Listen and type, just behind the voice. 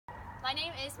My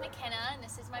name is McKenna, and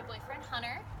this is my boyfriend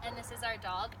Hunter, and this is our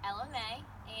dog Ella May,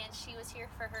 and she was here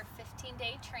for her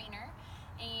 15-day trainer,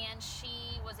 and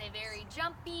she was a very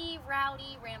jumpy,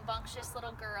 rowdy, rambunctious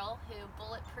little girl who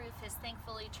Bulletproof has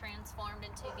thankfully transformed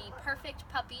into the perfect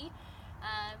puppy.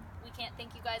 We can't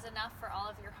thank you guys enough for all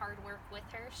of your hard work with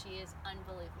her. She is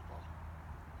unbelievable.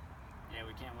 Yeah,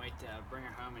 we can't wait to bring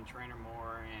her home and train her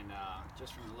more, and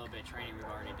just from the little bit of training we've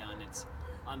already done, it's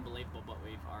unbelievable what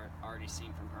we've already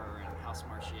seen from her and how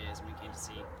smart she is, and we can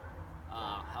see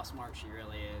how smart she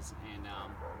really is, and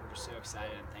we're just so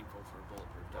excited and thankful for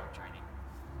Bulletproof Dog Training.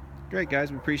 Great, guys.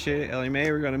 We appreciate it. Ellie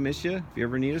Mae, we're going to miss you. If you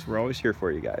ever need us, we're always here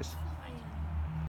for you guys.